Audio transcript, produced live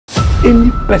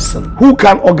Any person who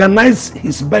can organize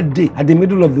his birthday at the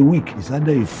middle of the week is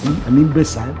either a fool, an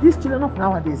imbecile. These children of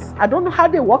nowadays, I don't know how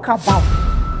they walk about.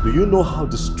 Do you know how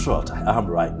distraught I am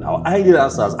right now? I need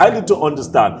answers. I need to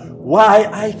understand why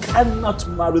I cannot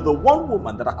marry the one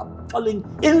woman that I am falling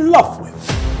in love with.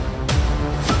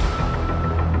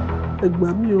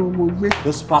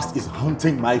 This past is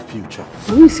haunting my future.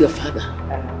 Who is your father?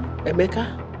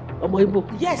 Emeka? Omoibo?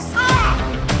 Yes.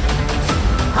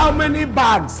 How many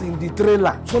bags in the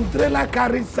trailer? Some trailer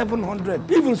carry 700.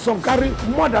 Even some carry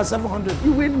more than 700.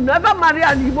 You will never marry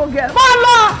an Igbo girl.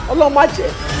 Mala!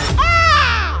 Olomache.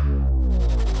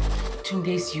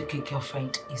 Tunde's UK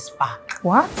girlfriend is back.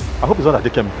 What? I hope it's not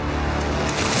Adekemi.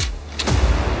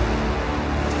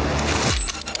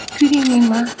 Good evening,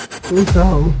 ma. What's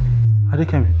up?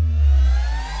 Adekemi.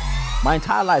 My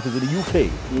entire life is in the UK.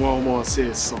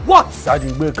 What?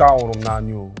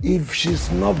 If she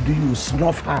snubbed you,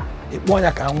 snuff her.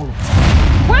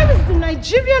 Where is the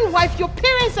Nigerian wife your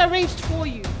parents arranged for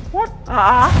you? What?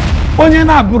 Onye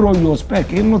na buro your spec,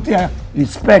 inotia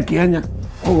respect yanya.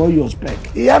 Oh, your spec.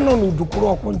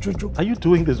 Are you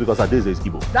doing this because Adeze is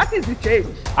Igbo? That is the change.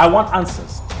 I want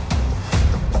answers.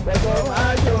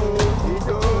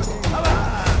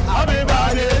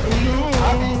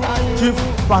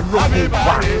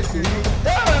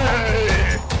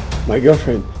 My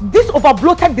girlfriend. This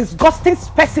overbloated, disgusting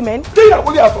specimen.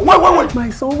 Wait. My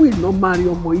son will not marry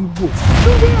Omoibo.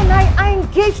 Tunde and I are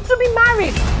engaged to be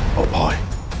married. Oh boy.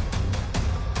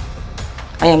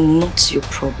 I am not your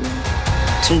problem.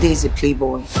 Tunde is a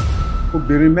playboy.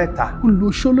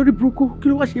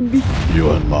 You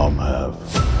and Mom have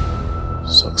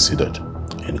succeeded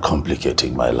in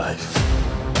complicating my life.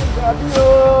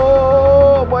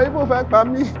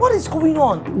 What is going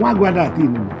on?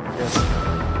 Yes.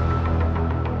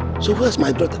 So where's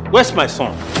my daughter? Where's my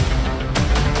son?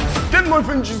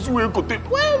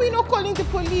 Why are we not calling the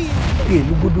police? Hey,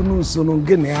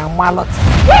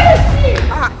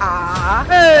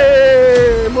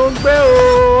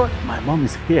 My mom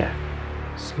is here.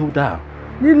 Slow down.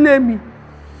 You let me.